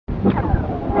Watch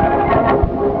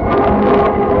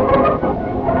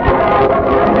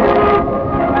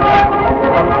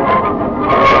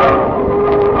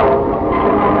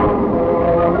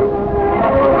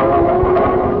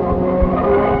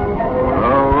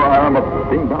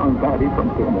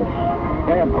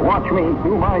me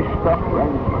do my stuff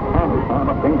right. I'm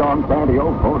a ding-dong dandy,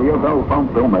 old rodeo go from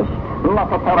Filmus.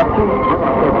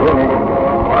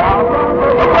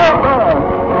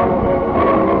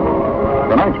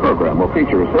 Tonight's program will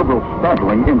feature several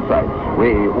startling insights.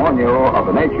 We warn you of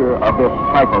the nature of this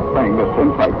type of thing, this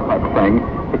insight type of thing.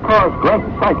 It causes great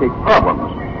psychic problems.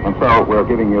 And so we're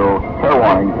giving you fair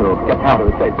warning to get out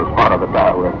of the tape as part of it.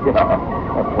 We're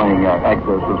playing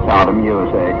excerpts of Sound of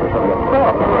Music or something like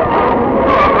that.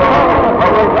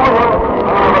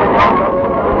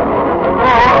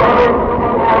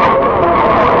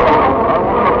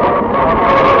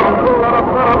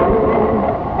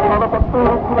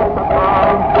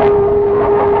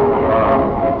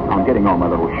 I'm getting all my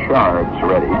little shards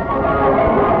ready.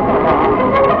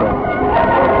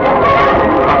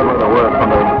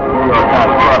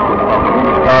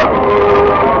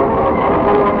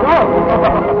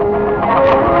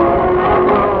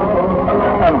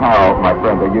 And how, my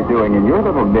friend, are you doing in your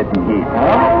little mitten heat,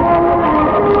 huh?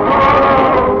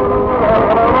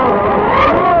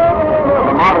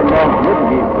 The modern man's mitten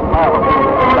heat is a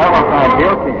Valentine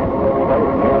beer can.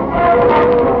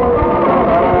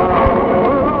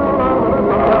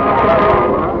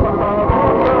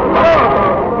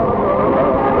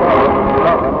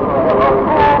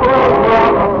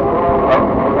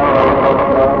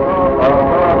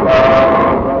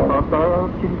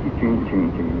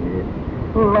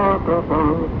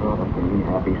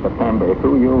 Happy September to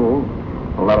you.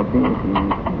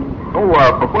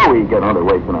 Before we get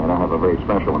underway tonight, I have a very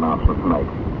special announcement tonight.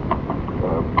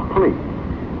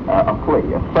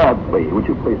 A sad plea. Would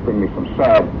you please bring me some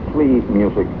sad plea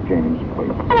music, James,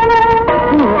 please? Oh,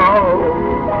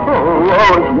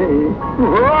 it's me.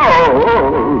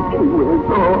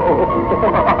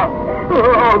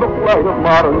 Oh, the plight of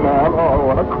modern man. Oh,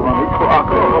 what a crummy crock.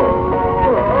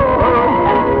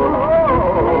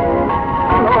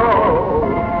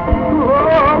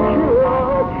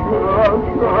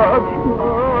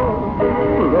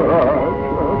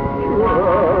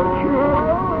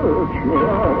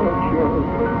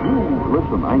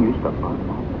 Listen, I used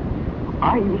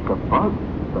to buzz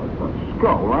the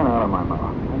skull right out of my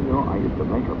mouth. And, I used to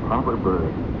make a proper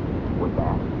bird with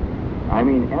that. I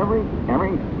mean, every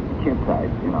kid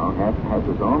type, has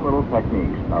his own little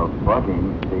techniques of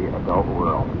bugging the adult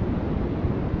world.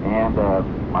 And,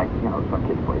 some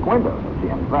kids break windows. That's the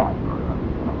end of that. Or,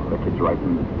 the kids write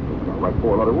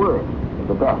 4-letter words with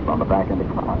the dust on the back end of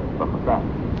cars, stuff like that.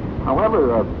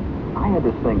 However, I had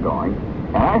this thing going,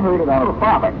 and I heard it out of the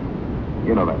prophet.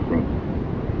 You know that scene.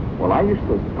 Well, I used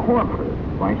to taunt her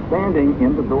by standing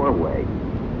in the doorway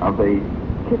of the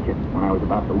kitchen when I was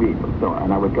about to leave the store,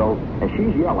 and I would go, as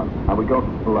she's yelling, I would go,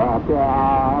 la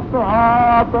da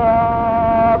da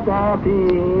da da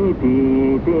dee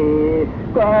dee dee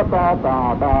da da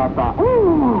da da da.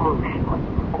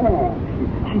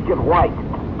 She'd get white.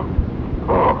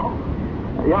 Oh.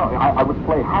 I would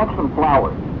play Hearts and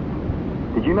Flowers.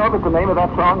 Did you know that the name of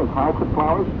that song is Hearts and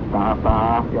Flowers? Da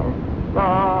da da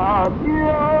da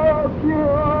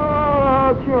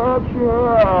cha cha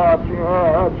cha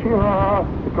cha cha.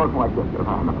 It goes like this.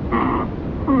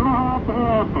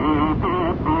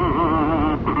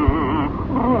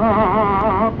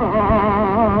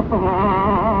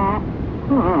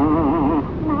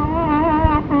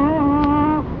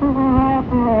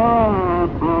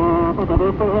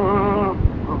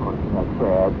 That's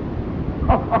sad.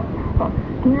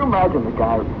 Can you imagine the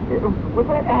guy? Was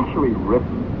that actually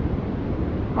written?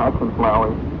 Hearts and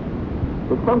Flowers?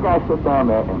 Did some guy sit down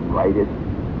there and write it?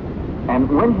 And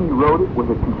when he wrote it, was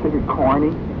it considered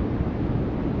corny?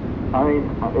 I mean,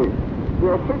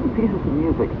 there are certain pieces of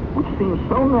music which seem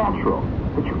so natural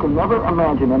that you can never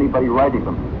imagine anybody writing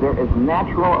them. They're as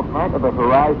natural a part of the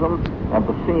horizon and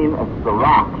the scene as the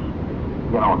rocks.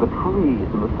 The trees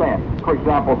and the sand. For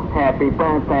example, happy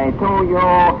birthday to you,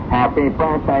 happy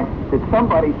birthday. Did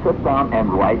somebody sit down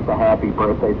and write the happy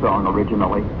birthday song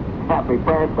originally? Happy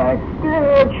birthday,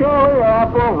 dear Charlie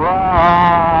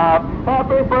Applewhite.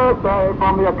 Happy birthday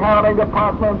from the accounting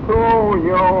department to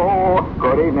you.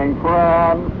 Good evening,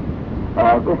 friend.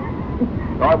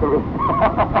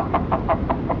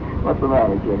 What's the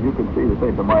matter, Jim? You can see this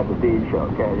ain't the Martha Dean show,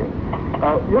 can you?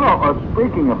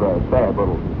 Speaking of a sad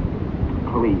little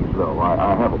please, though,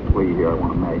 I have a plea here I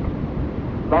want to make.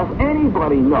 Does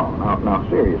anybody know, now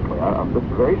seriously, this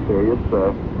is a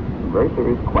very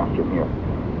serious question here.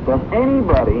 Does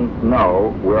anybody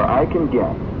know where I can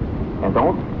get, and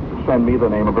don't send me the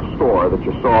name of a store that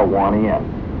you saw one in.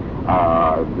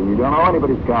 You don't know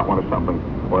anybody's got one or something,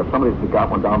 or if somebody's got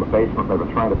one down the basement, they've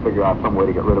been trying to figure out some way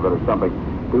to get rid of it or something.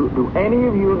 Do any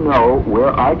of you know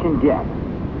where I can get,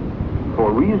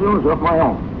 for reasons of my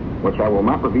own, which I will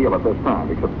not reveal at this time,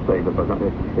 except to say that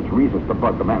it's reasons to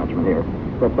bug the management here,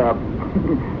 that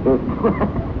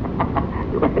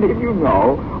do any of you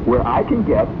know where I can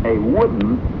get a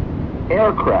wooden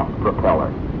aircraft propeller?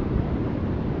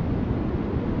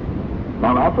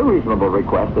 Now, that's a reasonable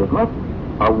request, isn't it?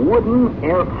 A wooden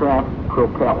aircraft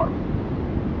propeller.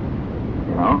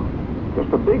 You know?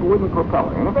 Just a big wooden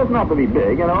propeller. And it doesn't have to be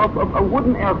big, you know, a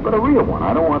wooden but a real one.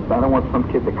 I don't want some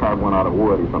kid to carve one out of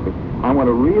wood or something. I want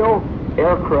a real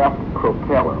aircraft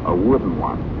propeller, a wooden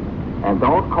one. And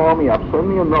don't call me up, send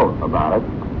me a note about it,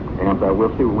 and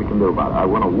we'll see what we can do about it. I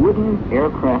want a wooden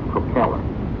aircraft propeller.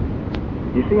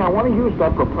 You see, I want to use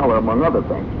that propeller, among other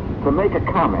things, to make a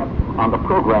comment on the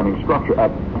programming structure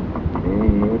at...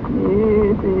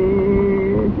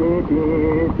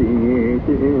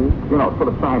 You know, sort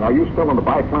of sign, are you still in the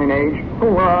biplane age?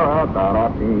 Oh,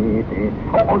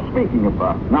 speaking of...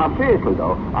 now, seriously,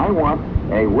 though, I want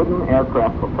a wooden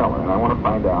aircraft propeller, and I want to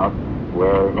find out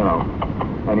where, you know,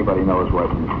 anybody knows where I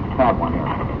can have one here.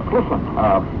 Listen,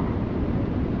 I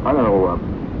don't know,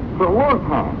 for a long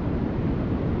time,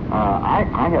 I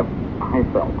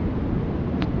felt,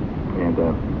 and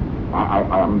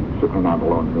I'm certainly not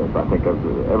alone in this. I think of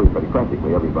everybody,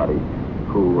 practically everybody,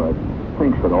 who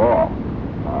thinks at all,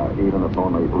 even if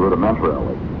only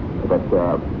rudimentarily, that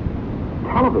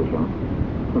television,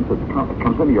 since it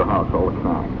comes into your house all the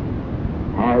time,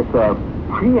 has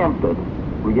preempted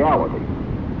reality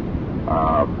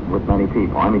with many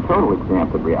people. I mean, totally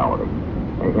preempted reality.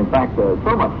 In fact,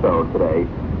 so much so today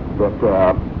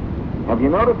that, have you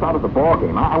noticed out of the ball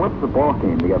game? I went to the ball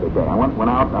game the other day. I went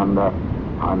out on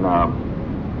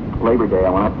Labor Day. I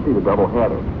went out to see the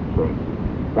doubleheader. See,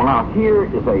 well, now here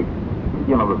is a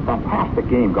fantastic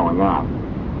game going on.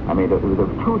 I mean, there were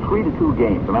 3-2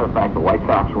 games. As a matter of fact, the White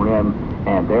Sox were in,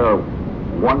 and they're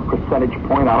 1 percentage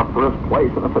point out of first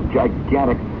place, and it's a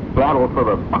gigantic battle for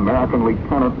the American League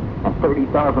pennant, and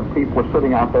 30,000 people are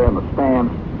sitting out there in the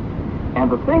stands. And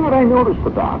the thing that I noticed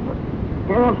about it,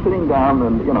 here I'm sitting down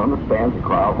and, in the stands,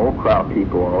 a whole crowd of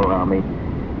people all around me,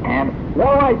 and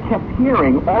all I kept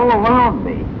hearing all around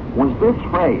me was this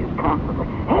phrase constantly: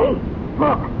 hey,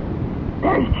 look,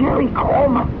 there's Jerry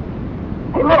Coleman.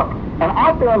 Hey, look. And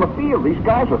out there on the field, these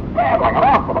guys are battling it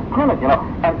out for the pennant,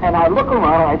 and I look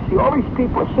around and I see all these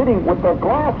people sitting with their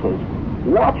glasses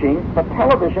watching the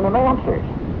television announcers.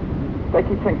 They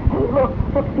keep saying, hey, look,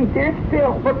 see, there's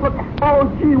Phil. Look, oh,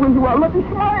 gee, when you are, look, he's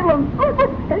smiling. Look,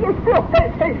 hey, there's Phil.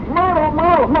 Hey,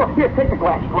 smile. Look, here, take the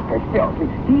glass. Look, there's Phil. See,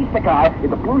 he's the guy in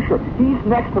the blue shirt. He's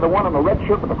next to the one in the red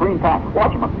shirt with the green tie.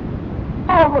 Watch him. Oh,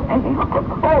 look, hey, look,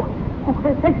 oh,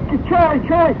 hey, Charlie,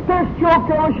 there's Joe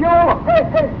Garagiola.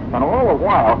 Hey. And all the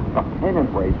while, the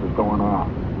pennant race is going on.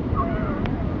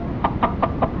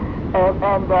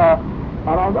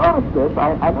 And I noticed this.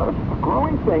 I noticed a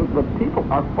growing thing that people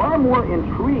are far more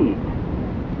intrigued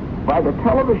by the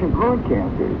television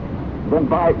broadcasters than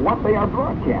by what they are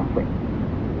broadcasting.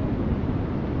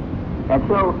 And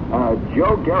so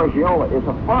Joe Garagiola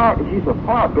he's a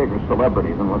far bigger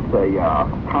celebrity than, let's say,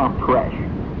 Tom Tresh.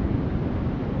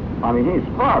 I mean, he's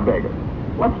far bigger.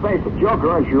 Let's face it, Joe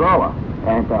Garagiola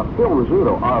and Phil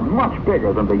Rizzuto are much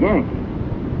bigger than the Yankees.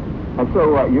 And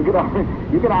so you get out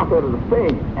there to the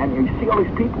stage, and you see all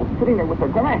these people sitting there with their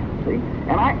glasses, see?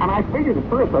 And I figured at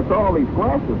first, I saw all these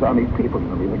glasses on these people,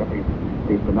 they got these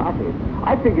binoculars.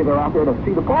 I figured they're out there to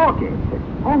see the ball game, see?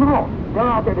 Oh, no. They're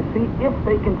out there to see if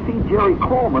they can see Jerry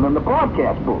Coleman in the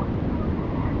broadcast booth.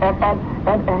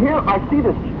 And here, I see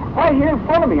this right here in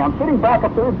front of me. I'm sitting back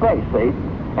at third base, see?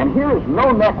 And here is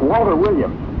no-neck Walter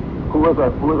Williams, who was a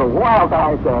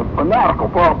wild-eyed, fanatical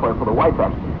ball player for the White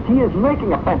Sox. He is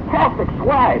making a fantastic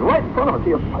slide right in front of us.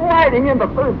 He is sliding into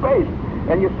third base,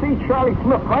 and you see Charlie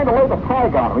Smith trying to lay the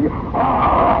tag on him.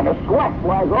 And the sweat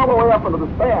flies all the way up into the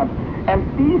stands. And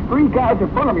these three guys in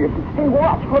front of me are saying, hey,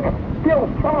 watch, look at Bill's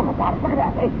telling them about it. Look at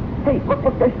that. Hey, look,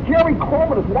 this Jerry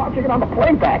Coleman is watching it on the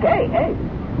playback. Hey.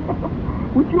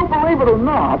 Would you believe it or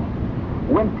not,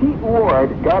 when Pete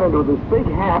Ward got into this big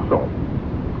hassle,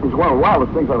 it was one of the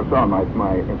wildest things I ever saw in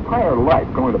my entire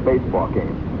life going to baseball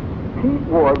games. Pete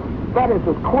Ward, that is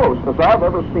as close as I've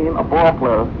ever seen a ball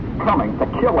player coming to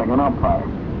killing an umpire.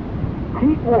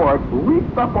 Pete Ward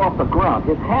leaped up off the ground.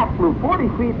 His hat flew 40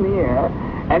 feet in the air,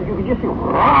 and you could just see,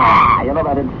 rah,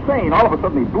 that insane, all of a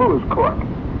sudden he blew his cork.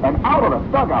 And out of the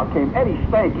dugout came Eddie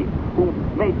Stanky, who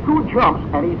made 2 jumps,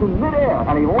 and he's in midair,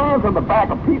 and he lands on the back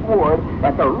of Pete Ward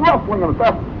at the wrestling and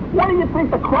stuff. What do you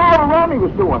think the crowd around me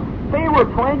was doing? They were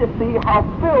trying to see how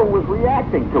Phil was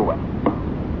reacting to it.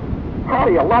 How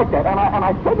do you like that? And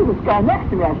I said to this guy next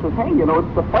to me, I said, hey,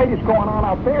 the fight is going on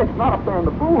out there. It's not up there in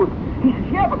the booth. He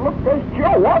says, yeah, but look, there's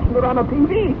Joe watching it on the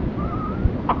TV.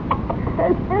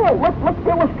 Hey, Phil, look,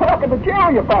 Phil was talking to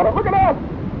Jerry about it. Look at that.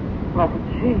 And I said,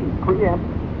 gee,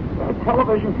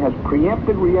 television has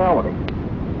preempted reality.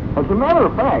 As a matter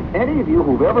of fact, any of you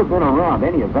who've ever been around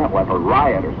any event like a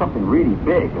riot or something really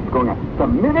big that's going on, the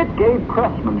minute Gabe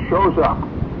Pressman shows up,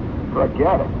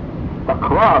 forget it. The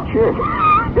crowd cheers.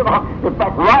 In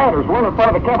fact, rioters went in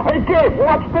front of the camera. Hey, Gabe,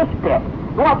 watch this bit.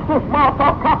 Watch this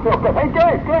Molotov cocktail bit. Hey,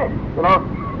 Gabe.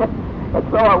 And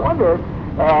so I wonder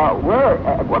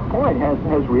at what point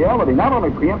has reality not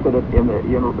only preempted it in the,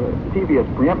 TV has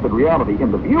preempted reality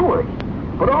in the viewers,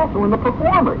 but also in the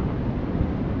performers.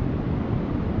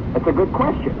 That's a good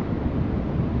question.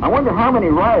 I wonder how many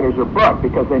rioters are bugged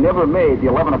because they never made the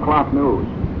 11 o'clock news.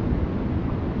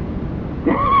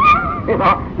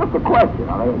 Just a question.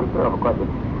 It's a terrible question.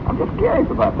 I'm just curious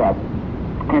about that.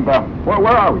 And,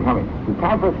 where are we? Is it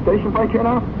time for a station break here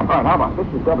now? All right, how about this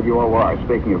is WOR,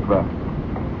 speaking of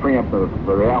preemptive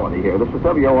reality here. This is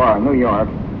WOR in New York.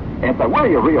 And where are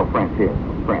your real friends here,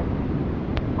 friends?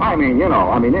 They're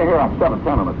here on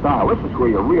 710 on the dial. This is where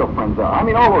your real friends are.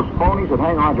 All those phonies that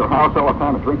hang around your house all the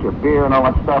time and drink your beer and all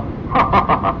that stuff.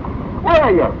 Where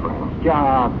are your friends?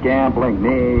 John, Gambling,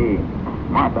 me,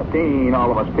 Martha Dean,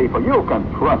 all of us people. You can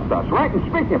trust us, right? And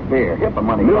speaking of beer, hit the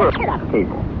money.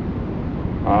 People.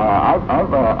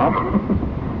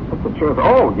 That's the truth.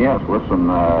 Oh, yes, listen,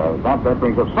 that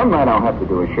brings up, some night I'll have to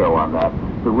do a show on that.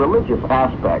 The religious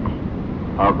aspects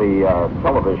of the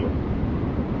television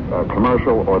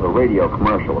commercial or the radio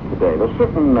commercial of today. There's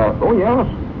certain, oh, yes.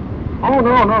 Oh,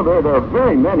 no, there are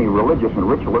very many religious and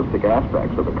ritualistic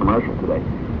aspects of the commercial today.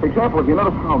 For example, if you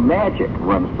notice how magic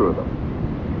runs through them.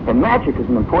 And magic is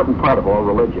an important part of all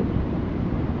religions.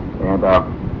 And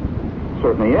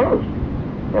certainly is.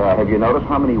 Have you noticed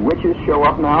how many witches show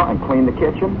up now and clean the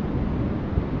kitchen?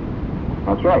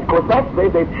 That's right. Of course,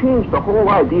 they've changed the whole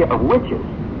idea of witches.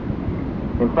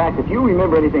 In fact, if you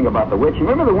remember anything about the witch,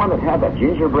 remember the one that had that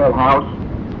gingerbread house?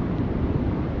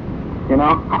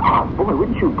 Boy,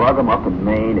 wouldn't you bug them up in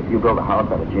Maine if you built a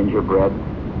house out of gingerbread?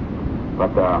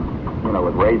 But,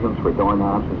 with raisins for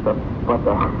doorknobs and stuff. But,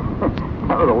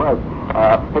 nevertheless,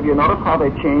 have you noticed how they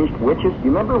changed witches?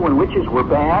 You remember when witches were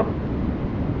bad?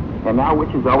 And now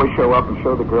witches always show up and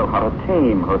show the girl how to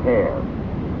tame her hair.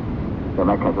 And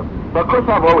that kind of stuff. But, of course,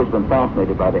 I've always been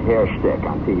fascinated by the hair shtick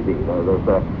on TV.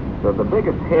 There's the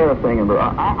biggest hair thing in the...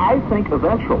 I think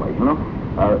eventually,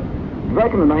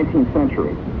 back in the 19th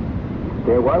century,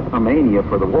 there was a mania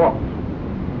for the waltz.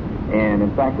 And,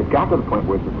 in fact, it got to the point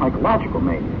where it's a psychological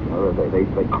mania.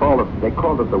 They called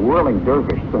it the whirling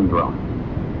dervish syndrome.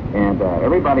 And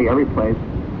everybody, every place,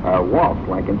 waltzed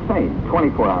like insane,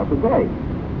 24 hours a day.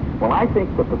 Well, I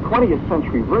think that the 20th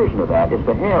century version of that is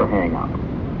the hair hang-up.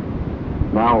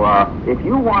 Now, if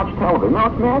you watch television, now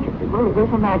it's magic.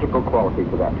 There's a magical quality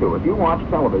to that, too. If you watch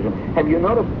television, have you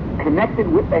noticed connected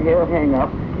with the hair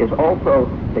hang-up is also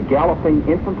the galloping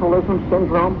infantilism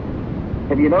syndrome?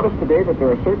 Have you noticed today that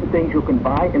there are certain things you can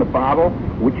buy in a bottle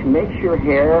which makes your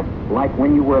hair like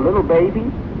when you were a little baby?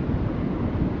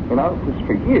 Because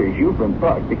for years you've been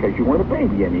bugged because you weren't a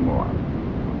baby anymore.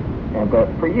 And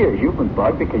for years you've been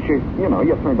bugged because you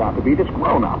turned out to be this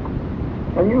grown-up.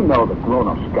 And that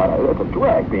grown-ups it's a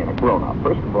drag being a grown-up.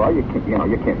 First of all, you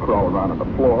can't crawl around on the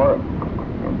floor,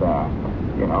 and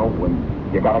when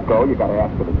you gotta go, you gotta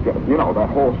ask for that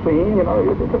whole scene,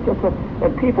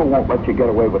 and people won't let you get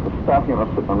away with the stuff,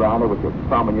 sitting around there with your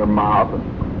thumb in your mouth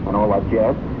and all that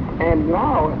jazz. And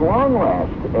now, at long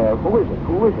last, who is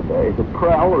it? Is it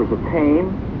Prell or is it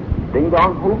Tame? Ding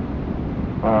Dong Who?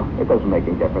 It doesn't make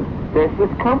any difference. There's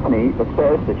this company that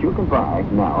says that you can buy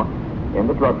now in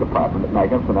the drug department at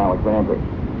Magnuson Alexandria.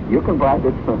 You can buy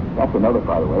this, that's another,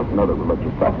 by the way, that's another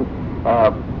religious. That's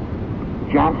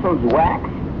Johnson's Wax.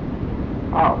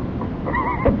 Oh,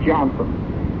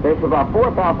 Johnson. There's about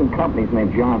 4,000 companies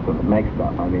named Johnson that make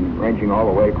stuff. Ranging all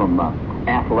the way from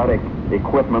athletic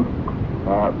equipment,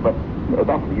 but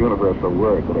that's the universal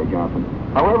word today, Johnson.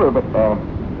 However,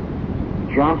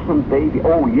 Johnson Baby,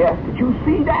 oh yes, did you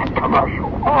see that commercial?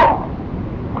 Oh!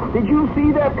 Did you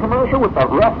see that commercial with the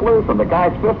wrestlers and the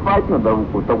guys fist fighting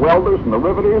and with the welders and the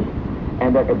riveters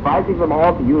and advising them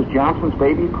all to use Johnson's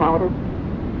baby powder?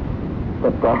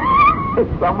 But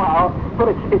it's somehow, but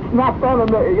it's not done in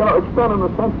the, it's done in the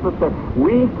sense that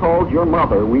we told your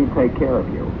mother we'd take care of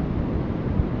you.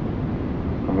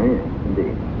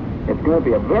 indeed. It's going to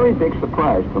be a very big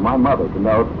surprise to my mother to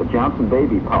know that the Johnson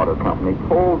Baby Powder Company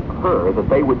told her that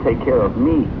they would take care of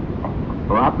me.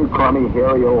 Rotten, crummy,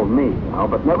 hairy old me, you know.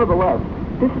 But nevertheless,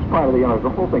 this is part of the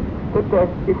whole thing. That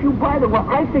if you buy the,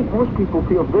 I think most people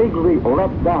feel vaguely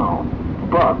let down,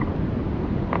 bugged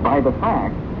by the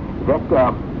fact that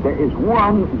there is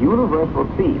one universal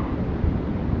thief,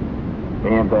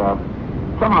 and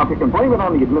somehow if you can blame it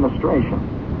on the administration,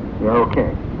 you're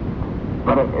okay.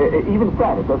 But even at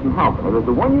that, it doesn't help. There's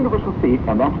the one universal thief,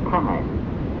 and that's time.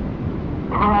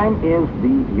 Time is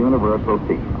the universal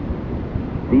thief.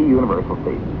 The universal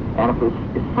thief. And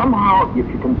if somehow, if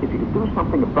you can do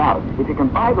something about it, if you can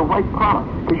buy the right product,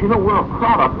 because you know we're a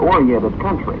product-oriented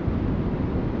country.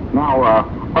 Now,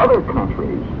 other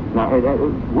countries,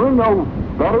 we're no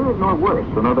better nor worse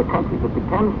than other countries. It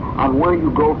depends on where you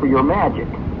go for your magic.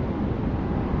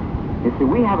 You see,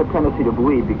 we have a tendency to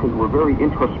believe, because we're very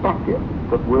introspective,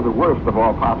 that we're the worst of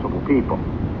all possible people.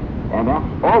 And that's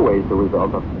always the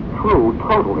result of true,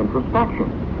 total introspection,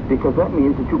 because that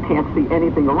means that you can't see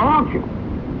anything around you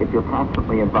if you're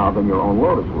constantly involved in your own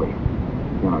lotus leaf.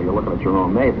 You know, you're looking at your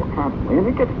own navel constantly, and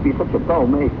it gets to be such a dull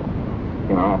navel,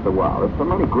 you know, after a while. There's so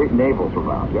many great navels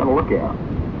around. You ought to look at them.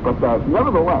 But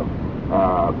nevertheless,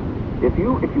 if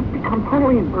you become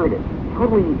totally inverted,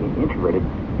 totally integrated,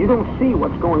 you don't see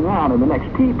what's going on in the next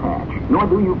pea patch, nor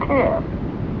do you care.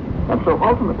 And so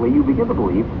ultimately you begin to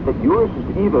believe that yours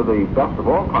is either the best of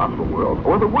all possible worlds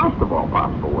or the worst of all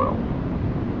possible worlds.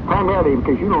 Primarily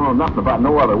because you don't know nothing about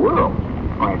no other world,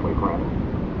 frankly, friends.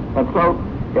 And so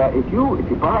if you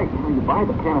buy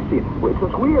the panacea,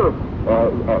 since we are,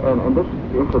 and this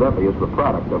incidentally is the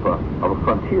product of a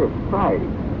frontier society,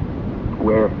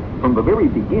 where from the very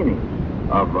beginning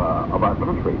of our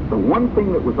country, the one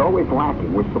thing that was always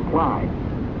lacking was supply.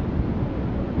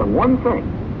 The one thing.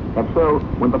 And so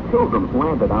when the Pilgrims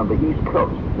landed on the East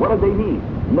Coast, what did they need?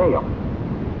 Nails.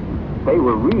 They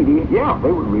were really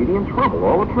in trouble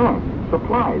all the time.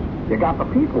 Supplies. You got the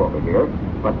people over here,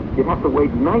 but you'd have to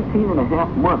wait 19 and a half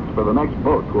months for the next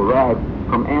boat to arrive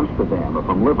from Amsterdam or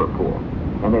from Liverpool.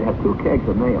 And they'd have 2 kegs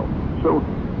of nails. So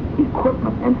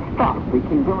equipment and stuff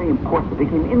became very important. They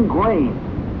became ingrained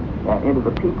into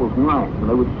the people's minds, and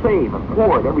they would save and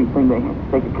hoard everything they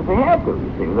had, because they had to,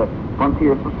 you see, it was a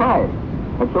frontier society.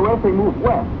 And so as they moved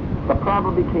west, the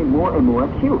problem became more and more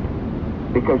acute,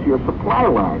 because your supply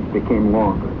lines became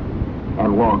longer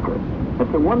and longer. And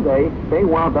so one day, they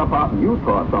wound up out in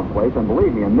Utah someplace, and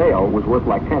believe me, a nail was worth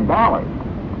like $10.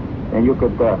 And you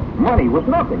could, money was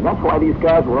nothing. That's why these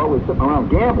guys were always sitting around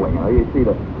gambling. You know, you see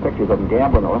the pictures of them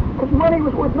gambling, because money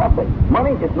was worth nothing.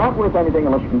 Money is not worth anything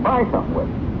unless you can buy something with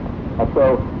it. And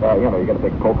so, you get a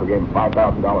big poker game,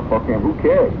 $5,000 poker game, who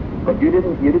cares? But you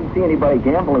didn't see anybody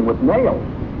gambling with nails.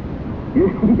 You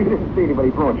didn't see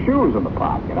anybody throwing shoes in the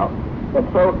pot, you know. And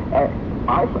so,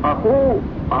 our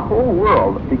whole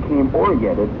world became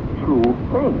oriented to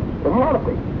things. It had to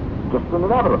be. Just an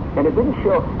inevitable. And it didn't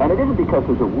show, and it isn't because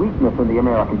there's a weakness in the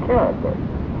American character,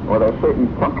 or there's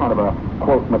some kind of a,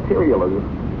 quote, materialism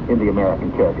in the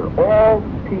American character. All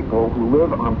people who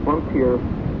live on frontier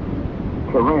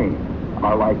terrain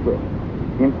are like this.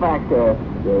 In fact,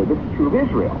 this is true of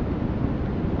Israel.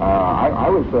 I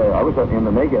was in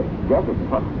the Negev desert and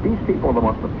thought, these people are the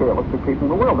most materialistic people in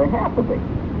the world. They have to be.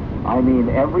 I mean,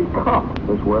 every cup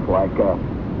is worth like a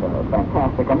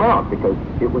fantastic amount, because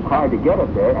it was hard to get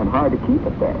it there and hard to keep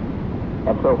it there.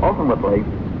 And so ultimately,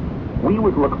 we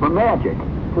would look for magic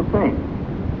to things.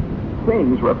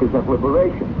 Things represent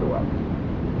liberation to us,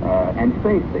 and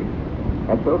safety.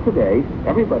 And so today,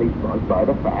 everybody's bugged by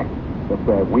the fact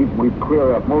that we've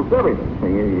cleared up most everything.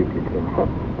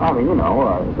 I mean,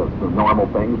 the normal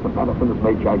things, the medicine has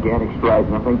made gigantic strides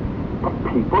and everything, but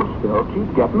people still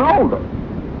keep getting older.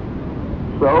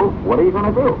 So, what are you going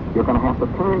to do? You're going to have to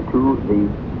turn to the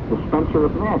dispenser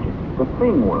of magic, the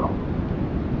thing world.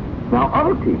 Now,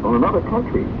 other people in other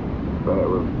countries,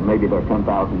 maybe they're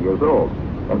 10,000 years old,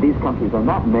 and these countries are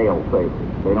not nail savers.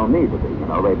 They don't need to be.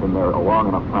 They've been there a long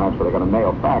enough time so they've got a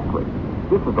nail factory.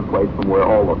 This is the place from where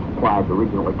all the supplies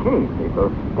originally came, see, so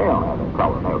they don't have any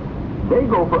problem. They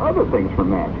go for other things for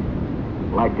magic,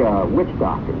 like witch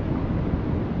doctors.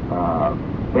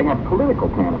 They have political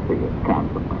panaceas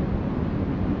constantly.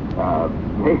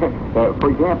 For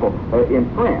example, in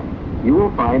France, you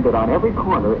will find that on every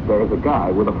corner there is a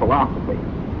guy with a philosophy.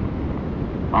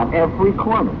 On every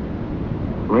corner.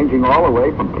 Ranging all the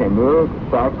way from Camus to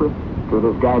Sartre to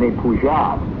this guy named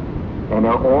Poujade. And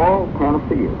they're all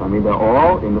panaceas. I mean, they're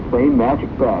all in the same magic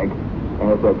bag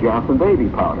as Johnson Baby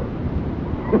Powder.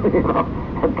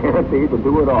 They're guaranteed to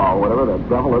do it all, whatever the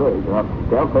devil it is. You know,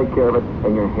 they'll take care of it,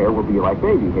 and your hair will be like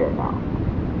baby hair now.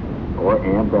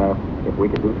 If we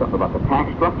could do something about the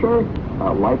tax structure,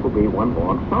 life will be one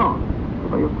long song.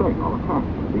 Everybody will sing all the time.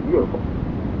 It'll be beautiful.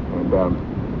 And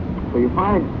so you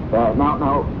find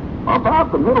now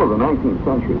about the middle of the 19th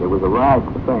century, there was a rise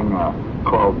of a thing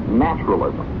called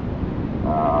naturalism.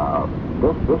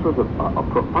 This was a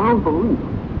profound belief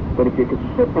that if you could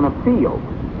sit in a field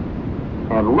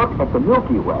and look at the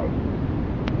Milky Way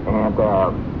and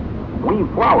weave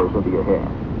flowers into your hair,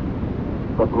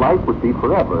 that life would be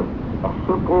forever a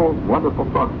simple, wonderful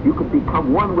thought. You could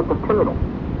become one with the turtle.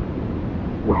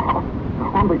 Well, the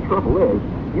only trouble is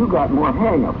you got more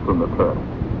hang-ups from the turtle.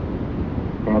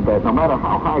 And no matter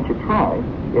how hard you try,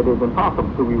 it is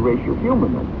impossible to erase your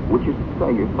humanness, which is to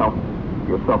say your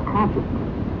self-consciousness.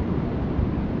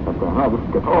 But this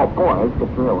gets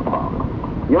real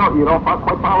involved. You don't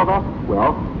quite follow that?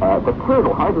 Well, the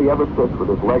turtle hardly ever sits with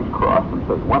his legs crossed and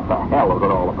says, "What the hell is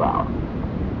it all about?"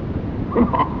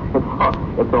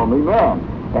 It's only man,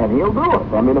 and he'll do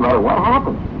it. I mean, no matter what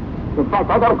happens. In fact,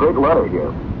 I got a great letter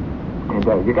here, and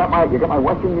you got my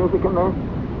Western music in there.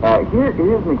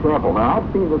 Here's an example. Now,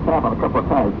 I've seen this happen a couple of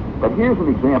times, but here's an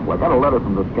example. I got a letter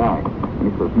from this guy,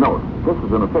 and he says, "Note, this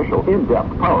is an official,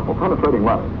 in-depth, powerful, penetrating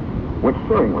letter, which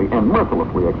searingly and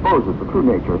mercilessly exposes the true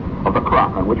nature of the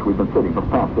crop on which we've been sitting for the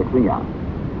past 6 eons.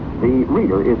 The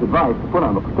reader is advised to put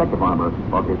on the protective armor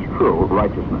of his true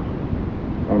righteousness."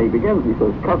 And he begins, he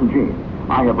says, "Cousin Gene,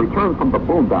 I have returned from the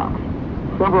boondocks.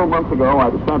 Several months ago, I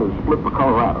decided to split for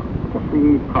Colorado to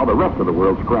see how the rest of the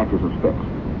world scratches and spits.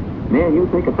 Man, you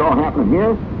think it's all happening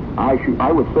here?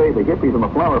 I would say the hippies and the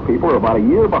flower people are about a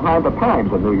year behind the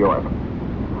times in New York.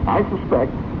 I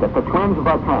suspect that the trends of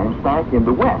our time start in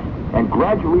the West and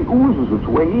gradually oozes its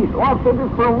way east. Oh, I've said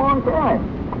this for a long time.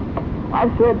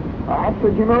 I've said,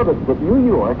 you know, that New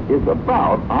York is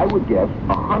about, I would guess,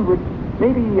 100,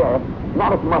 maybe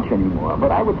not as much anymore,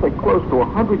 but I would say close to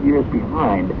 100 years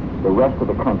behind the rest of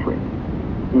the country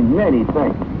in many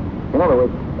things. In other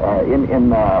words, in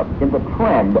the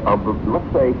trend of,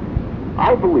 let's say,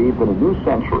 I believe that a new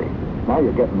century, now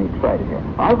you're getting me excited here,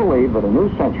 I believe that a new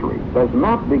century does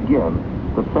not begin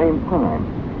the same time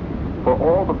for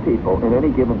all the people in any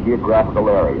given geographical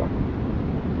area.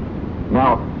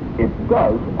 Now, it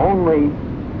does only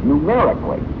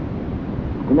numerically.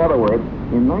 In other words,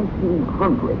 in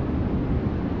 1900,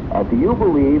 do you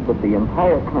believe that the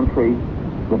entire country,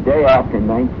 the day after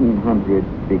 1900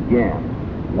 began,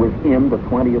 was in the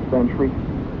 20th century?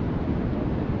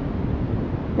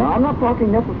 Now, I'm not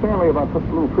talking necessarily about such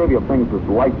little trivial things as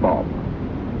light bulbs,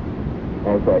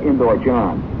 as indoor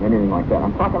John, anything like that.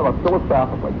 I'm talking about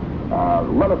philosophically.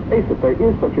 Let us face it, there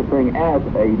is such a thing as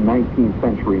a 19th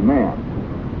century man.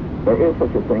 There is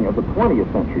such a thing as a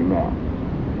 20th century man.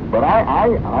 But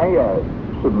I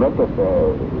submit that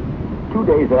 2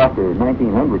 days after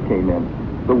 1900 came in,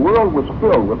 the world was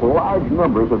filled with large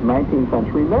numbers of 19th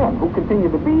century men who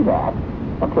continued to be that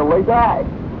until they died.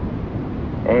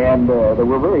 And there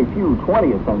were very few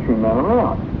 20th century men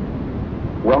around.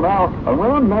 Well, now,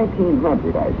 around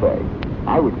 1900,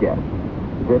 I would guess,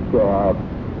 that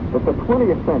the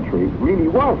 20th century really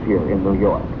was here in New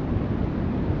York.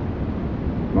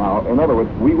 Now, in other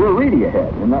words, we were really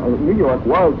ahead. And New York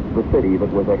was the city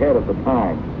that was ahead of the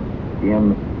time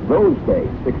in those days,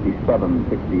 67,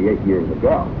 68 years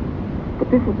ago. But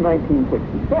this is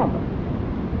 1967.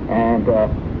 And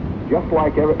just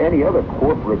like any other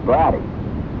corporate body,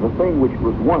 the thing which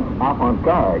was once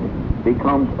avant-garde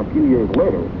becomes, a few years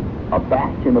later, a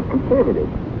bastion of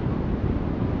conservatism.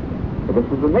 So this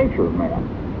is the nature of man.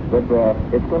 That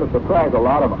it's going to surprise a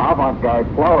lot of avant-garde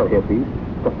flower hippies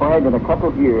to find in a couple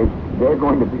of years they're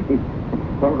going to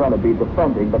be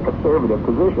defending the conservative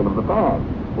position of the time,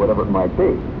 whatever it might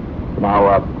be.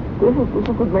 Now, this is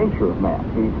the nature of man.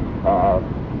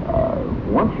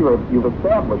 Once you've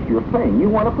established your thing, you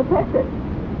want to protect it.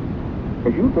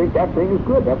 Because you think that thing is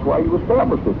good. That's why you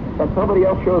established it. And somebody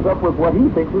else shows up with what he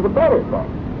thinks is a better thing.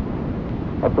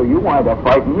 And so you wind up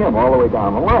fighting him all the way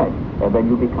down the line. And then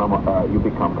you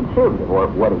become conservative, or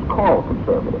what is called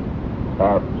conservative.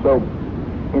 So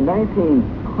in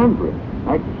 1900,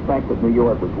 I suspect that New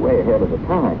York was way ahead of the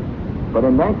time. But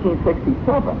in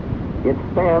 1967, it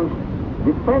stands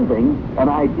defending an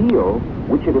ideal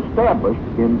which it established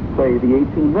in, say, the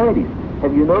 1890s.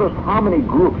 Have you noticed how many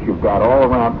groups you've got all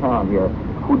around town here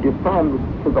who defend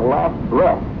to the last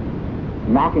breath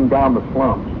knocking down the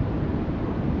slums?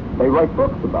 They write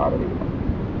books about it even.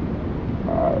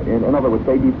 In other words,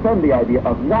 they defend the idea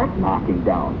of not knocking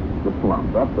down the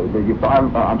slums.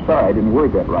 I'm sorry, I didn't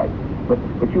word that right. But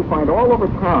you find all over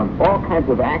town all kinds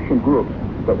of action groups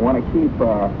that want to keep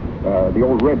the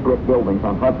old red brick buildings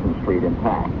on Hudson Street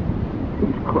intact.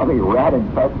 These crummy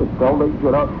rat-infested buildings,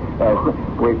 you know,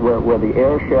 where the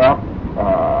air shaft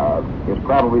is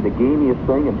probably the gamiest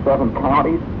thing in 7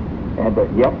 counties. And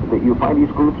yet you find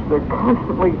these groups, they're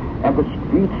constantly, and the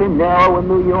streets are narrow in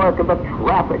New York, and the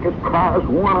traffic is cars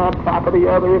one on top of the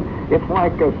other. And it's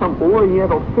like some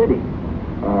oriental city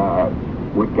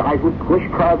with guys with push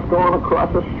carts going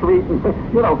across the street. And,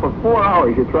 you know, for 4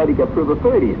 hours you try to get through the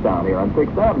 30s down here on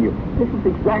 6th Avenue. This is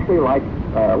exactly like,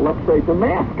 let's say,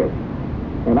 Damascus.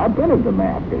 And I've been in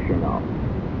Damascus, you know.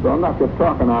 So I'm not just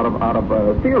talking out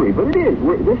of theory, but it is.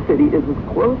 This city is as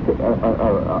close to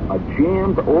a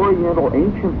jammed, oriental,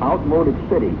 ancient, outmoded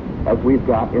city as we've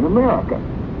got in America.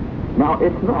 Now,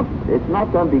 it's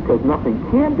not done because nothing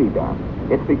can be done.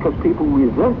 It's because people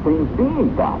resent things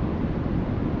being done.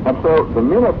 And so the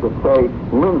minute that, say,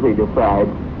 Lindsay decides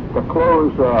to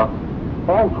close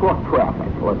all truck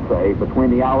traffic, let's say, between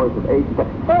the hours of 8 and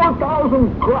 10,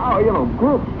 4,000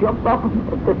 groups jumped up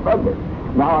and defended.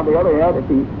 Now, on the other hand, if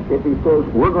he says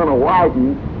we're going to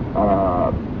widen,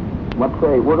 let's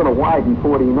say we're going to widen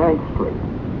 49th Street,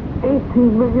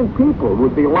 18 million people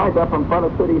would be lined up in front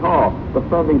of City Hall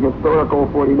defending historical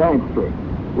 49th Street,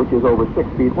 which is over 6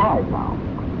 feet wide now,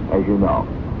 as you know.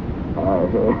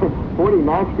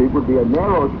 49th Street would be a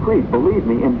narrow street, believe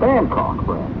me, in Bangkok,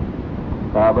 friends.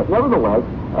 But nevertheless,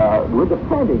 we're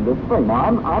defending this thing. Now,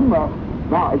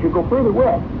 now, as you go further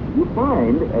west, you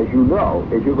find, as you know,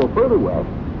 as you go further west,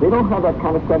 they don't have that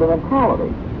kind of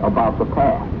sentimentality about the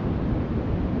past.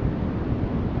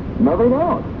 No, they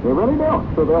don't. They really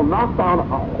don't. So they'll knock down a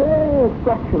whole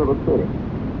section of the city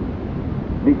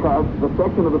because the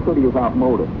section of the city is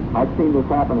outmoded. I've seen this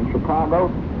happen in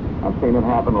Chicago. I've seen it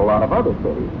happen in a lot of other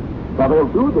cities. Now, they'll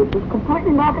do this, just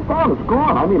completely knock it down. It's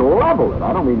gone. I mean, level it.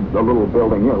 I don't mean a little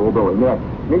building here, a little building there.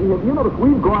 You notice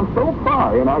we've gone so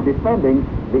far in our defending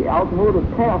the outmoded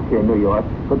past here in New York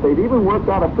that they've even worked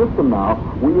out a system now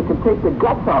where you can take the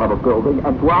guts out of a building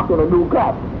and drop in a new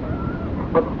gut,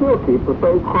 but still keep the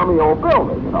same crummy old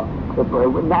building, you know.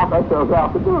 We knock ourselves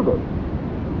out to do this.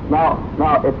 Now,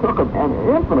 it took an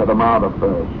infinite amount of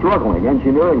struggling,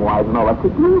 engineering-wise and all that, to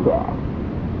do that.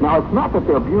 Now, it's not that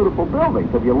they're beautiful buildings.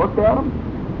 Have you looked at them?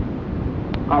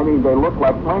 I mean, they look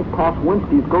like Frank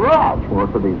Koswinski's garage,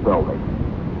 most of these buildings.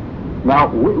 Now,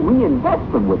 we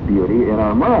invest them with beauty in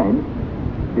our minds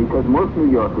because most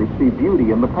New Yorkers see beauty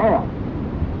in the past.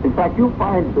 In fact, you'll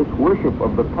find this worship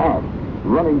of the past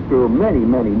running through many,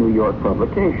 many New York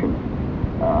publications.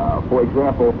 For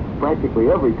example,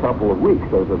 practically every couple of weeks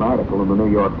there's an article in the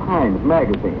New York Times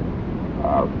magazine.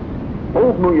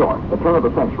 Old New York, the turn of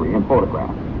the century, in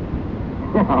photographs.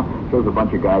 Shows a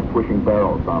bunch of guys pushing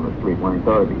barrels down the street wearing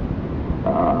derbies.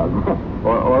 The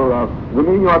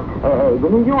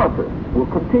New Yorker will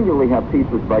continually have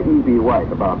pieces by E.B.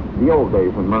 White about the old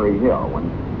days in Murray Hill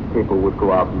when people would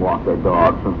go out and walk their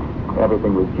dogs and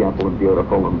everything was gentle and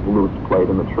beautiful and lutes played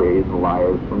in the trees and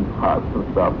lyres and harps and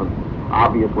stuff. And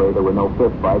obviously there were no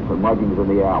fist fights and muggings in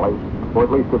the alleys, or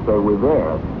at least if they were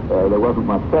there wasn't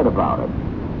much said about it.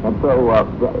 And so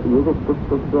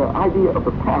this idea of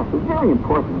the past is very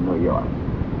important in New York.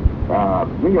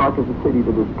 New York is a city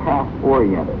that is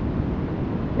past-oriented.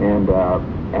 And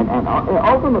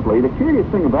ultimately, the curious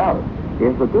thing about it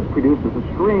is that this produces a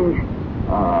strange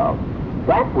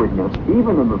backwardness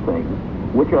even in the things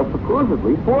which are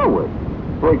supposedly forward.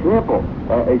 For example,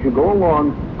 as you go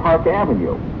along Park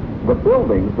Avenue, the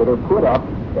buildings that are put up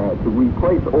to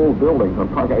replace old buildings on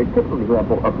Park Avenue, a typical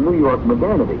example of New York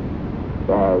modernity.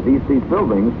 These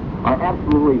buildings are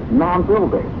absolutely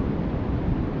non-buildings.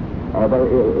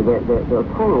 They're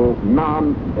total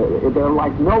they're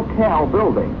like no-cal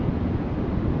buildings.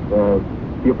 Do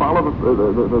you follow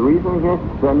the reasoning here?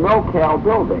 They're no-cal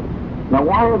buildings. Now,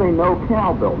 why are they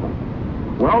no-cal buildings?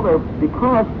 Well, they're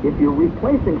because if you're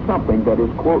replacing something that is,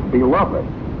 quote, beloved,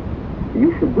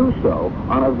 you should do so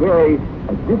on a very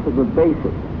dissident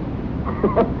basis.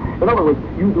 In other words,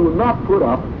 you do not put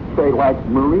up, say, like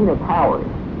Marina Towers,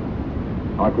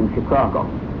 like in Chicago,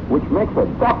 which makes a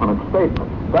definite statement.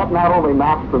 That not only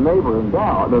knocks the neighboring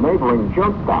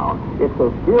junk down, it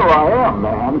says, here I am,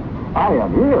 man. I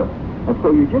am here. And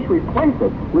so you just replace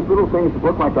it with little things that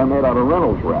look like they're made out of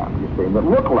Reynolds wrap, you see, that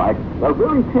look like they're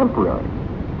very temporary.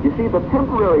 You see, the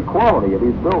temporary quality of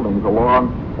these buildings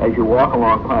as you walk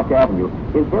along Park Avenue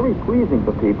is very pleasing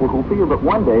to people who feel that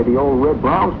one day the old red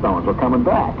brownstones are coming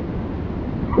back.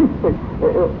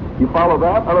 You follow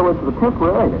that? In other words, the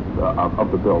temporariness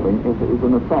of the building is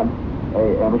in a sense,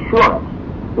 an assurance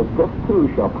that this too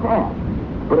shall pass.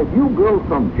 But if you build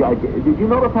some gigantic... Did you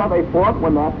notice how they fought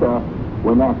when that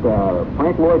when that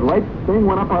Frank Lloyd Wright thing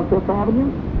went up on Fifth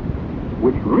Avenue,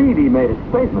 which really made a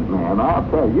statement, man. I'll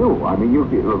tell you. I mean, you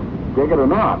dig it or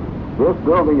not, this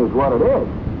building is what it is.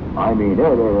 I mean,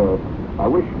 I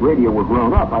wish radio were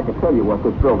grown up. I could tell you what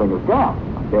this building has got.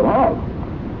 It has.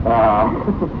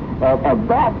 And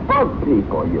that bugged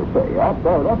people, you see.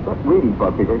 That really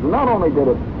bugged people. Not only did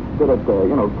it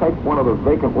take one of those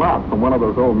vacant lots from one of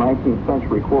those old 19th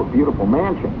century, quote, beautiful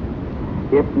mansions.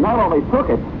 It not only took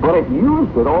it, but it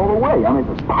used it all the way. I mean,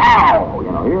 just pow!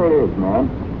 Here it is, man.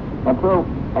 And so,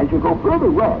 as you go further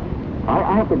west,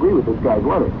 I have to agree with this guy's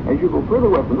letter. As you go further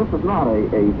west, and this is not a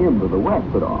hymn to the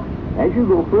west at all. As you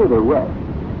go further west,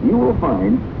 you will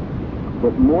find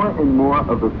that more and more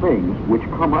of the things which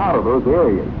come out of those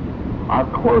areas are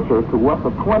closer to what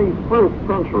the 21st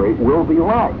century will be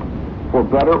like, for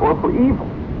better or for evil.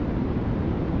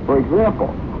 For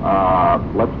example,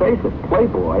 let's face it,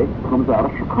 Playboy comes out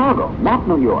of Chicago, not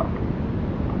New York.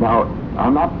 Now,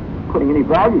 I'm not putting any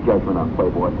value judgment on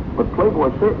Playboy, but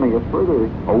Playboy certainly is further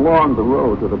along the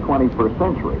road to the 21st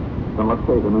century than, let's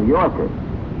say, the New Yorker,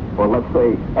 or let's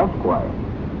say Esquire,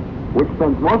 which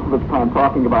spends most of its time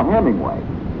talking about Hemingway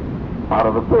out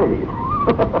of the 30s.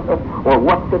 Or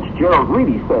what Fitzgerald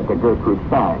Reedy said to Gertrude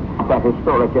Stein that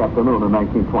historic afternoon in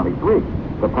 1923,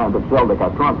 the time that Zelda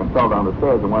got drunk and fell down the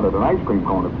stairs and wanted an ice cream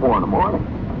cone at 4 a.m.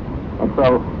 And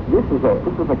so this is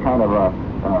a kind of a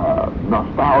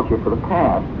nostalgia for the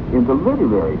past in the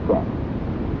literary sense,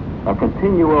 a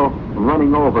continual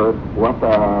running over what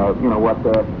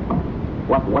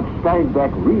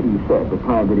Steinbeck Reedy said the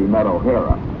time that he met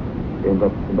O'Hara in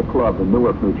the club in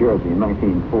Newark, New Jersey in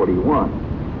 1941.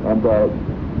 And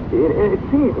it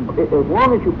seems, as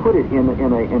long as you put it in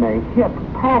a hip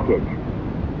package,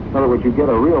 in other words, you get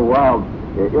a real wild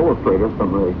illustrator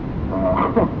from the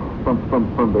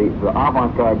from the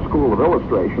avant-garde school of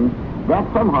illustration, that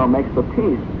somehow makes the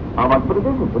piece avant, but it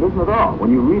isn't at all.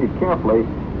 When you read it carefully,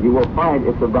 you will find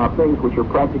it's about things which are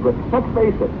practically, let's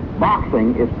face it,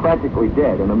 boxing is practically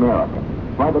dead in America.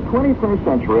 By the 21st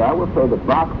century, I will say that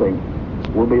boxing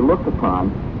will be looked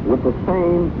upon with the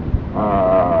same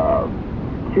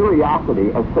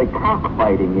curiosity as, say,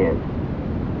 cockfighting is.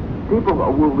 People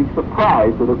will be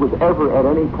surprised that it was ever at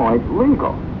any point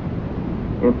legal.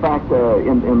 In fact,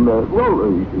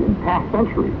 in past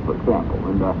centuries, for example,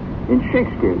 in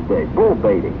Shakespeare's day, bull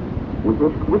baiting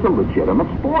was a legitimate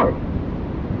sport,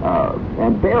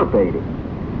 and bear baiting,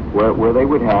 where they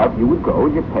would have, you would go,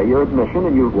 you'd pay your admission,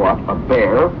 and you'd watch a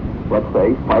bear, let's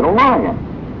say, fight a lion.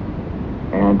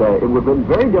 And it would have been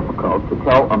very difficult to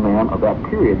tell a man of that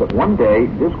period that one day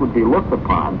this would be looked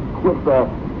upon with,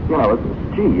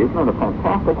 gee, isn't it a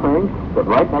fantastic thing that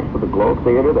right next to the Globe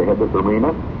Theater they had this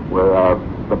arena where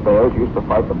the bears used to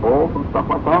fight the bulls and stuff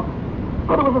like that?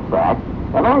 But it was a fact.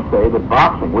 And I say that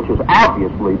boxing, which is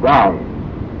obviously dying,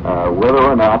 whether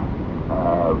or not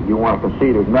you want to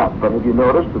concede or not, but have you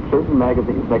noticed that certain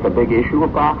magazines make a big issue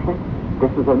of boxing?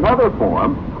 This is another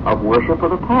form of worship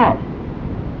of the past.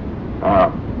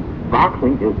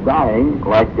 Boxing is dying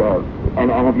like, and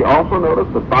have you also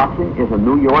noticed that boxing is a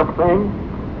New York thing?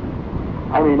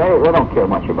 I mean, they don't care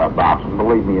much about boxing,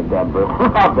 believe me, in Denver.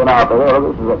 I've been out there.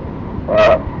 This is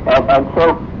and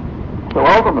so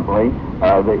ultimately,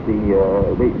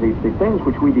 the things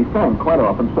which we defend quite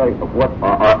often say of what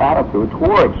our attitude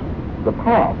towards the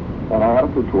past and our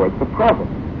attitude towards the present.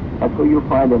 And so you'll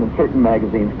find that in certain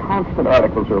magazines, constant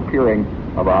articles are appearing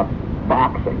about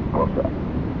boxing, we'll say.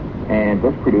 And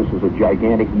this produces a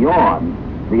gigantic yawn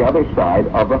the other side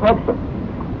of the Hudson.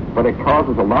 But it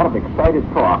causes a lot of excited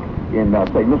talk in,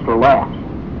 say, Mr. Laughs,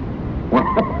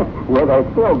 where they're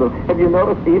filled. Have you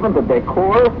noticed even the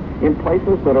decor in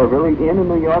places that are very in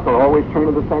New York are always turn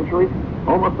of the century?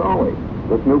 Almost always.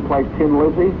 This new place, Tin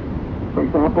Lizzy, for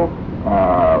example,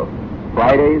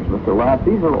 Fridays, Mr. Laughs,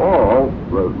 these are all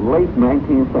late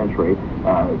 19th century.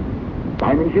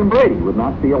 Diamond Jim Brady would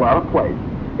not feel out of place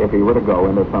if he were to go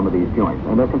into some of these joints.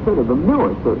 And they're considered the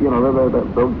newest, they're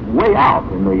way out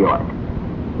in New York.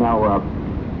 Now,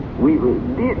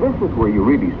 this is where you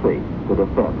really see the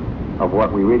defense of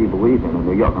what we really believe in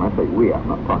New York. And I say we, I'm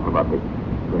not talking about the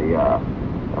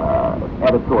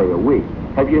editorial we.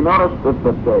 Have you noticed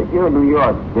that here in New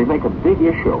York, they make a big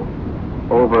issue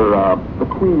over the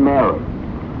Queen Mary,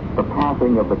 the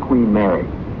passing of the Queen Mary?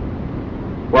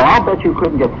 Well, I'll bet you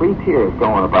couldn't get 3 tears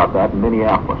going about that in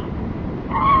Minneapolis.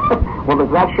 Well,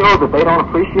 does that show that they don't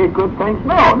appreciate good things?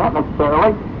 No, not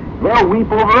necessarily. They'll weep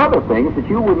over other things that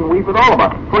you wouldn't weep at all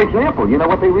about. For example, you know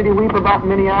what they really weep about in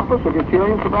Minneapolis, if you're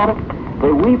curious about it?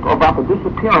 They weep about the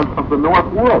disappearance of the North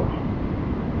Woods,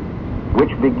 which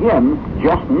begin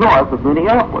just north of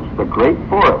Minneapolis, the great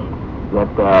forest that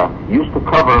used to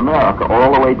cover America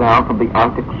all the way down from the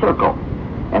Arctic Circle.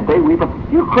 And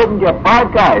you couldn't get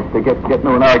 5 guys to get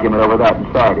into an argument over that in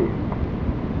Sardis.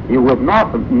 You would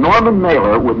not, Norman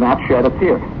Mailer would not shed a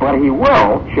tear, but he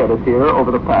will shed a tear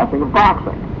over the passing of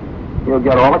boxing. He'll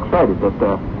get all excited that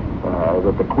the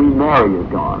Queen Mary is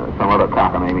gone, or some other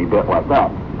cockamamie bit like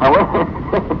that. However,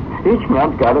 each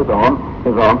man's got his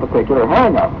own particular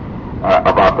hang-up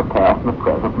about the past and the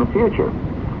present and the future.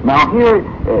 Now here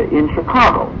in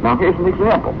Chicago, now here's an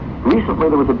example. Recently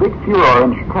there was a big furor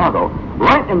in Chicago,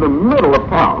 right in the middle of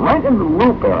town, right in the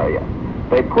Loop area.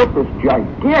 They put this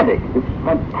gigantic, this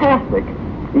fantastic,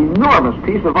 enormous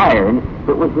piece of iron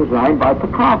that was designed by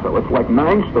Picasso. It's like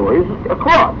 9 stories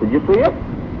across. Did you see it?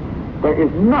 There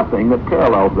is nothing that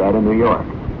parallels that in New York.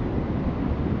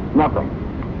 Nothing.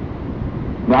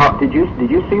 Now, did you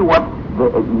see what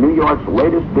New York's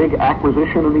latest big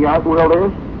acquisition in the art world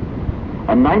is?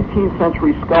 A 19th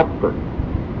century sculptor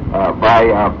by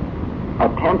a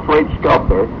 10th-rate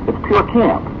sculptor. It's pure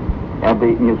camp. And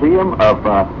the Museum of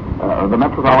the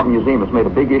Metropolitan Museum has made a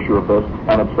big issue of this,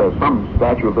 and it's some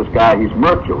statue of this guy. He's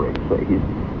Mercury.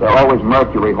 They're always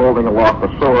Mercury holding aloft the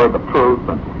sword, the truth,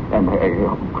 and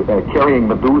carrying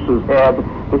Medusa's head.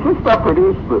 Does this stuff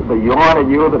produce the yawn in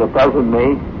you that it does in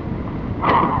me?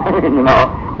 You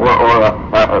know,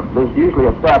 or there's usually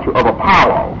a statue of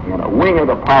Apollo, winged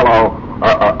Apollo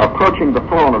approaching the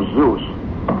throne of Zeus,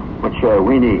 which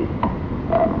we need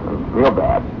real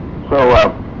bad. So,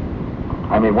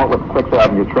 I mean, what with Sixth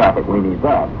Avenue traffic, we need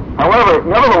that. However,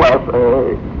 nevertheless,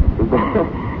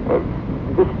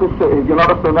 you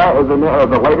notice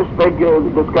the latest big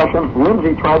discussion?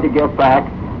 Lindsay tried to get back,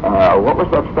 what was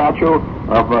that statue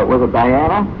of, was it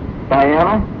Diana?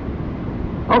 Diana?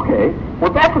 Okay,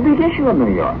 well, that's a big issue in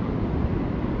New York.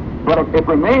 But it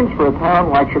remains for a town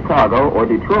like Chicago or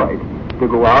Detroit to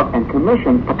go out and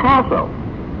commission Picasso.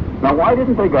 Now, why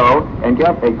didn't they go and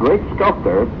get a great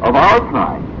sculptor of our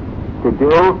time to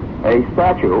do a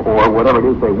statue, or whatever it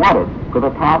is they wanted, to the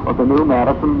top of the new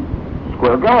Madison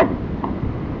Square Garden?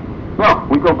 No,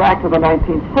 we go back to the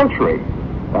 19th century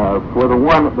for the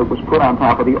one that was put on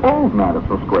top of the old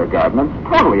Madison Square Garden. And it's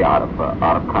totally out of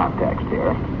context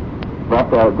here. But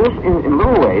this, in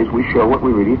little ways, we show what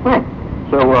we really think.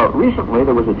 So recently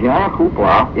there was a giant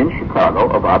hoopla in Chicago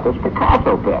about this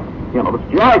Picasso pit. This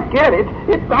gigantic,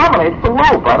 it dominates the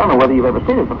Loop. I don't know whether you've ever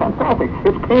seen it. It's fantastic.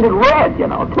 It's painted red,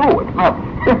 too. It's not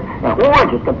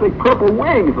orange. It's got big purple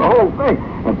wings, the whole thing.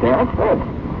 And there it sits.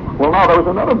 Well, now, there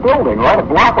was another building right a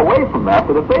block away from that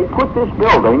if they put this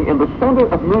building in the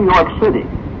center of New York City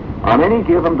on any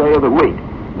given day of the week,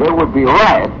 there would be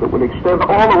riots that would extend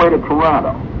all the way to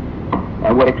Toronto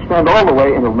and would extend all the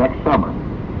way into next summer,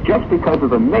 just because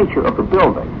of the nature of the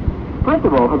building. First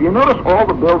of all, have you noticed all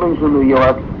the buildings in New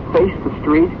York face the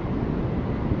street?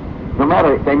 No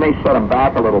matter, they may set them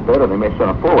back a little bit or they may set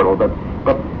them forward a little bit,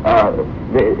 but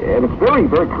and it's very,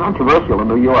 very controversial in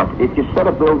New York. If you set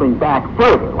a building back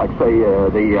further, like say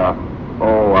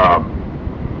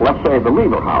let's say the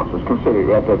Lever House is considered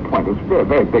at that point, it's a very,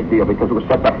 very big deal because it was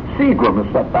set back. Seagram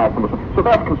is set back, so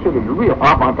that's considered a real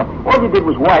avant-garde. All you did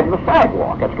was widen the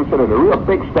sidewalk. That's considered a real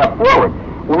big step forward.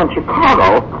 Well, in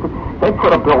Chicago, they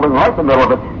put a building right in the middle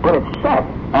of it, but it's set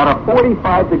at a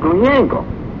 45-degree angle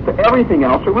to everything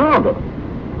else around it.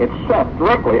 It's set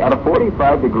directly at a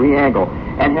 45-degree angle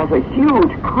and has a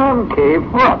huge concave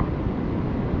front.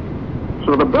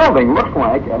 So the building looks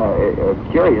like, in a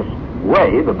curious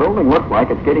way, the building looks like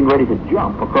it's getting ready to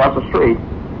jump across the street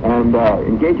and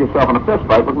engage itself in a fist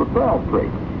fight with LaSalle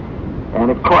Street. And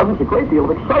it causes a great deal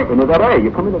of excitement in that area.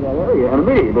 You come into that area, and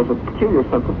immediately there's a peculiar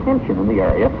sense of tension in the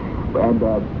area. And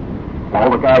all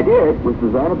the guy did was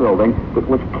design a building that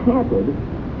was canted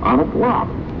on its lot.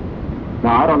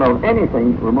 Now, I don't know of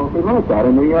anything remotely like that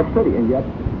in New York City, and yet,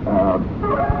 son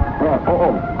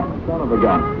of a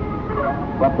gun.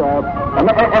 But, oh,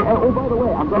 by the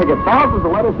way, I'm going to get thousands of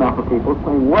letters now from people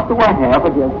saying, what do I have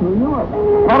against New York?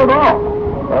 Not at all.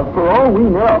 For all we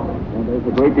know, and there's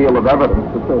a great deal of evidence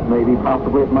that says maybe,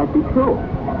 possibly it might be true,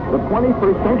 the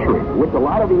 21st century, which a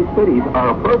lot of these cities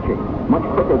are approaching much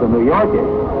quicker than New York is,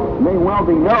 may well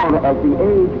be known as the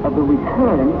age of the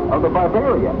return of the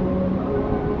barbarian.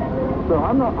 So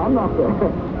I'm not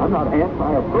anti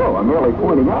or pro. I'm merely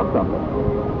pointing out something.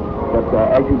 But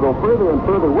as you go further and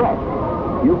further west,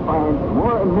 you find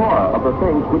more and more of the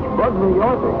things which bug New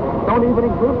Yorkers don't even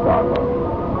exist out there.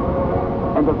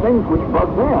 And the things which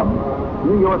bug them,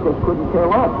 New Yorkers couldn't care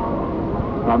less.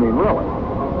 I mean, really.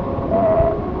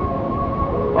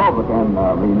 But then,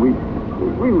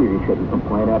 we really shouldn't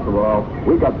complain after all.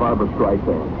 We got Barbra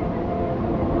Streisand.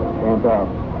 And,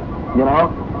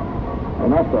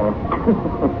 And that's a...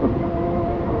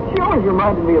 She always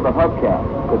reminded me of the hubcap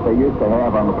that they used to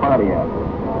have on the Pontiac.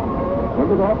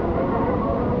 Remember that?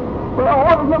 Well,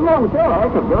 there's nothing wrong with that.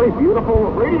 That's a very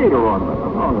beautiful radiator ornament.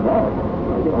 Nothing wrong with that.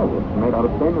 Yeah, it's made out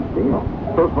of stainless steel.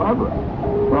 So's vibrant.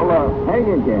 Well, hang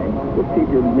in, gang. Just keep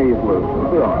your knees loose.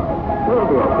 It'll be all right. It'll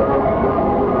be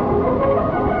okay.